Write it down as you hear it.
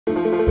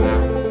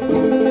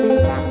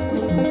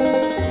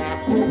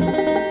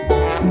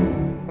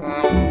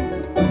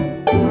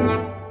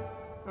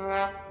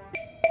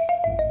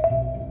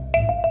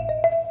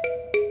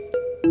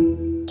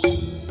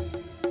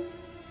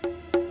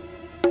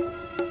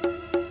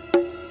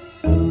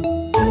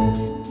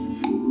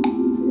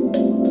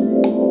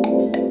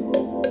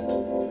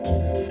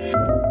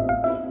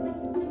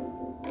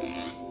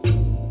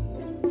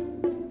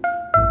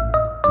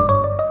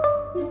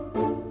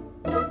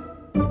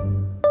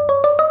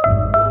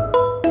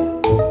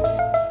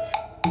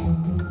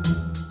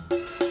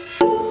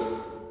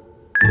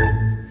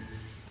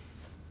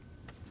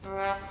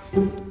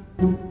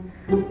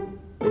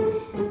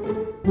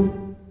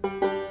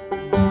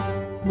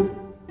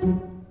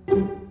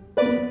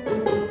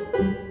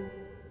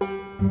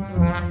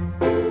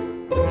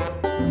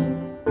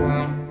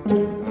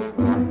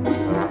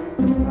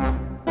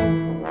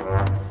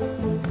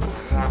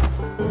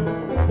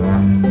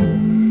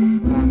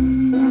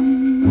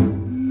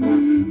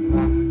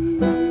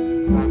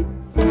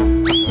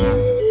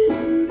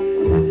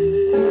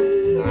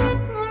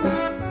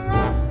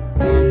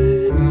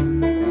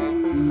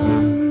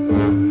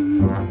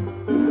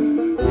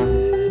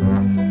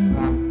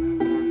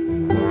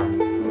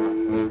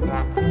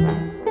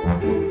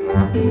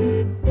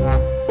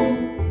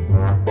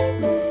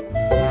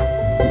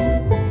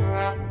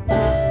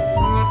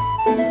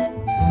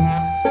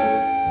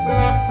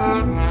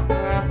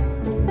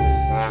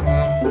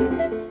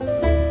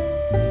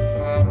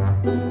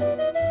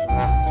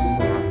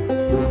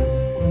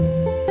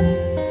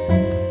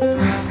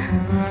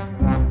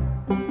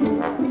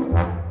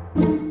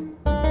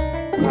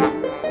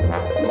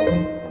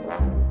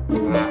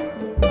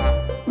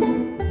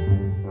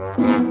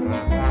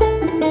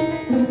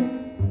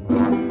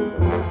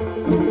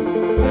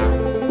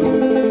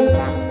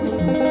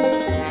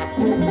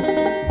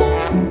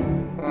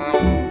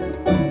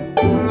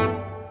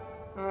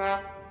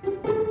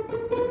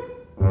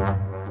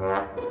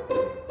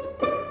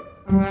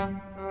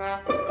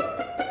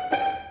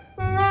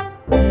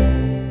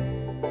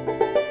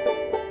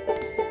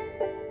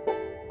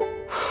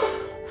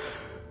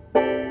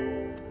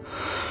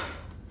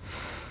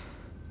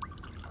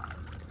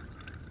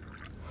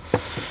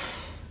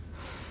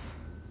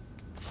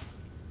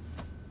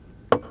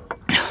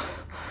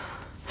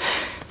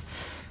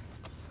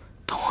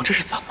这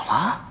是怎么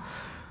了？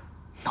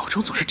脑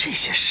中总是这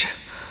些事，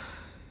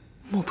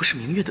莫不是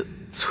明月的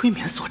催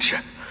眠所致？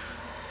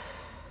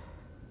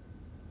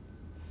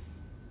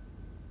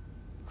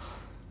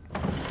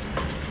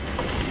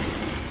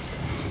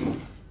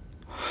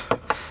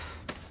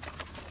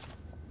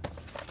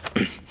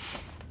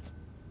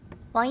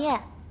王爷，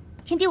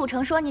听第五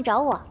成说你找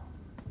我。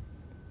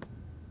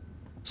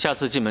下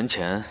次进门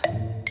前，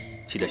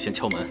记得先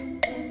敲门。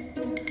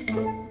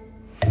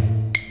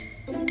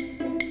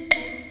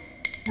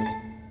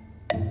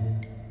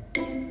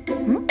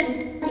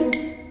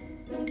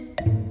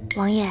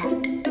 王爷，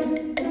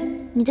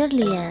你的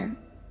脸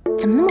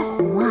怎么那么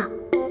红啊？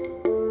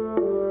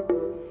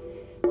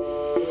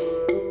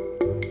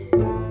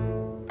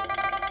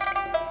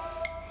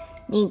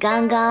你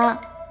刚刚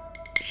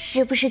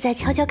是不是在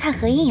悄悄看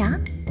合影呀？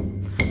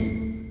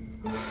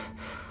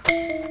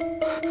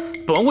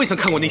本王未曾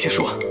看过那些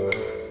书。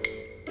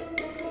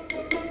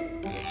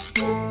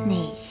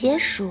哪些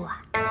书啊？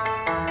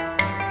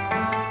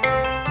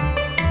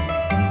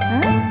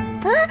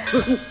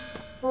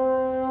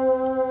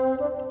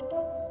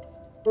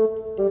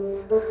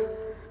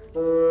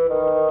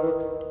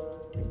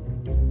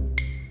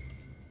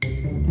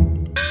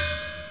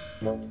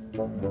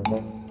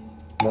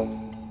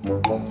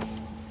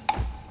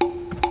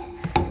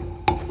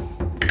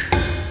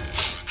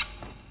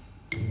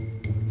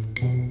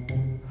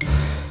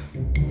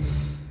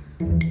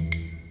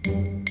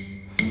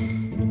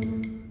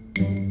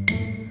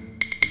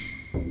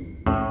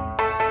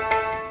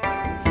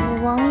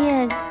王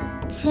爷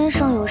肩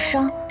上有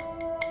伤，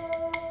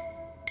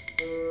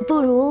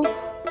不如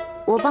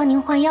我帮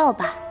您换药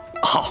吧。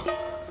好。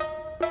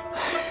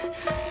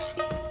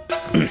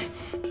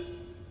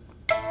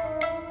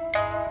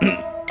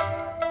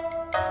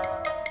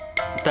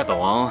待本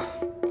王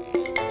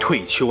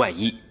褪去外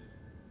衣。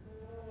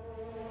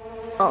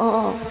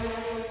哦。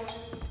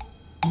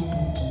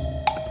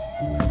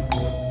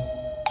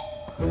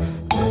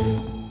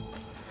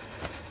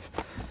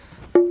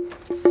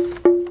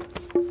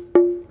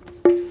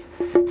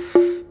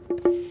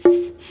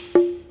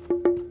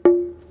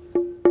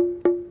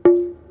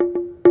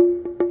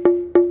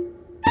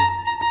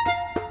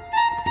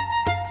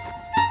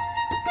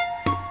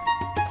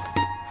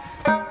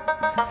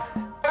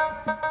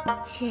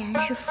 既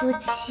然是夫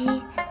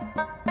妻，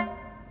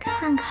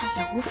看看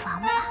也无妨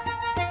吧。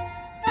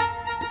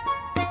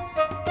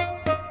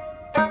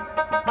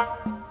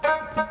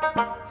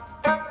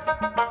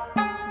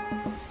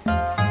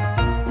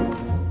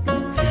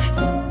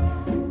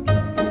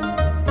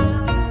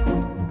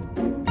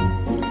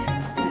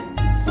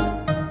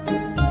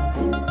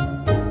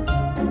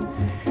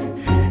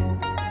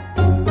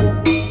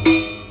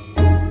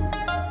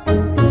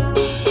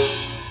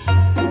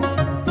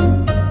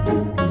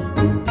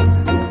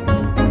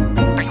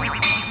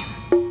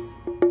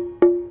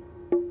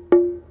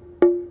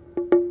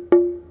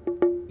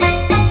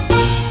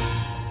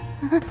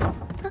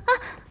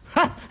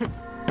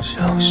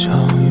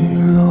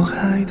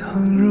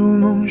如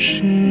梦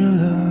失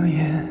了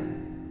眼，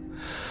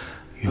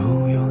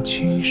悠悠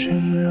琴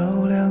声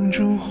绕梁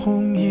烛，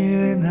红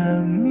叶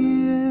难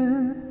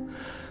眠。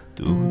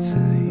独自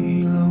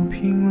一楼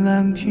凭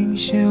栏听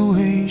弦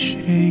为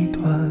谁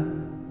断？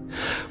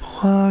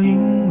话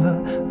音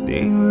了，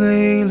你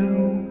泪流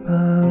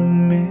满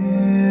面。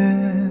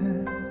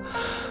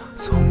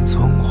匆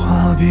匆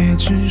话别，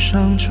纸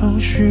上愁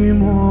绪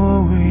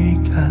莫为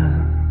干。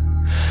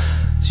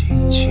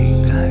轻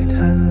轻哀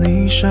叹，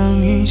离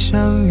殇一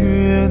相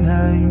约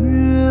难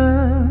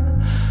圆。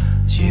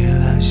借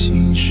来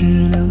心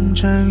事两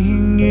盏，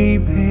饮一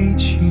杯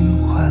清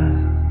欢。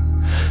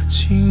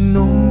情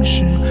浓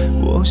时，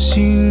我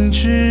心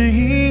知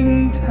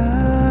应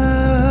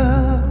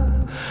淡。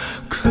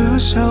可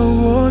笑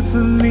我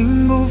自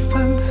命不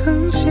凡，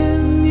曾见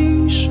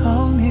你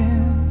少年，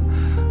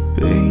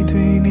背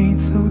对你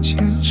走千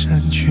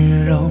山，却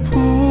绕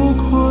不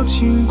过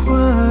情关。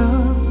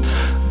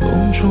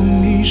梦中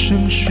你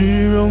盛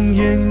世容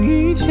颜，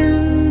一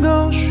天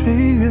高水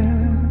远，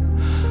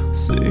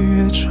岁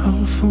月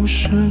长赋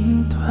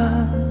身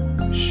断，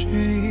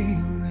谁